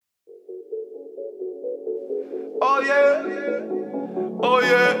Oh yeah, oh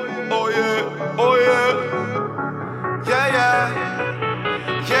yeah, oh yeah, oh yeah, yeah, yeah,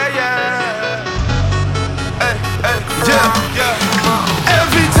 yeah, yeah, hey, hey, yeah, yeah.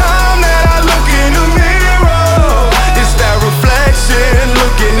 Every time that I look in the mirror, it's that reflection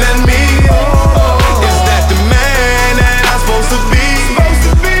looking at me. Is that the man that I'm supposed to be?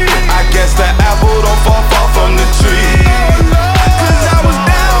 I guess the apple don't fall far from the tree. Cause I was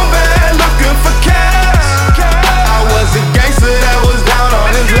down bad looking for cash. I was a gangster that was down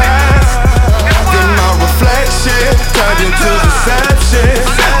on his last. Then my reflection turned into deception.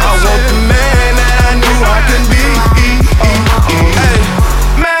 I want the man that I knew I can be. Hey,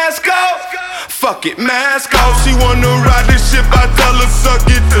 mask off, fuck it, mask off. She wanna ride this ship, I tell her suck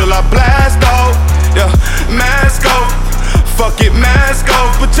it till I blast off. Yeah, mask off, fuck it, mask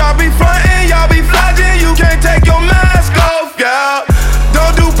off. But y'all be frontin', y'all be flogging, you can't take your mask off, yeah.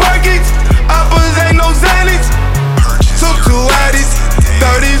 Don't do perkies, uppers ain't no Xanax. Took 2 addies,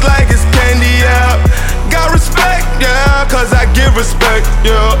 30s like it's candy, yeah. Got respect, yeah, cause I give respect,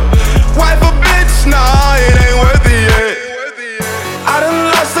 yeah. Wife a bitch, nah, it ain't worth it yet. I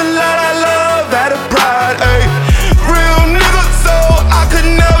done lost a lot I love, had a pride, ayy. Real nigga, so I could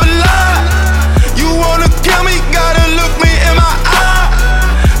never lie. You wanna kill me, gotta look me in my eye.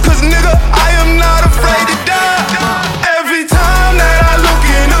 Cause nigga, I am not afraid to die. Every time that I look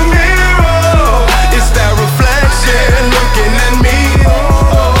in the mirror, it's that reflection looking at me.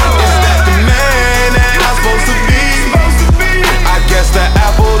 Is that the man that I'm supposed to be? I guess the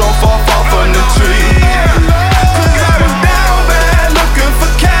apple don't fall far from the tree. Cause I was down bad looking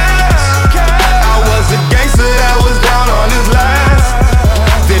for cash. I was a gangster that was down on his last.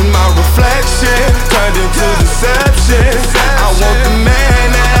 Then my reflection turned into deception. I want the man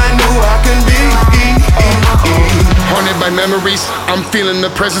that I knew I can be. Haunted by memories, I'm feeling the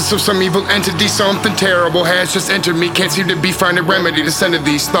presence of some evil entity. Something terrible has just entered me. Can't seem to find a remedy to center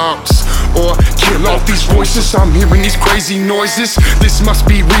these thoughts or kill off these voices. I'm hearing these crazy noises. This must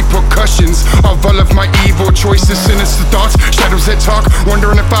be repercussions of all of my evil choices. Sinister thoughts, shadows that talk,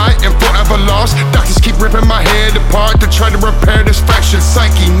 wondering if I am forever lost. Doctors keep ripping my head apart to try to repair this fractured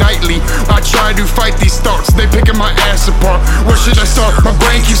psyche. Nightly, I try to fight these thoughts, they picking my ass apart. Where should I start? My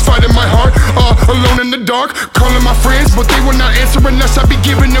brain keeps fighting my heart. All alone in the dark, calling my friends, but they will not answer unless I be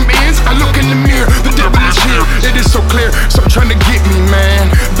giving them ends. I look in the mirror, the devil is here. It is so clear, some trying to get me, man.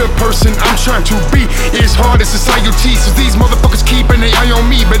 The person I'm trying to be is hard as society. So these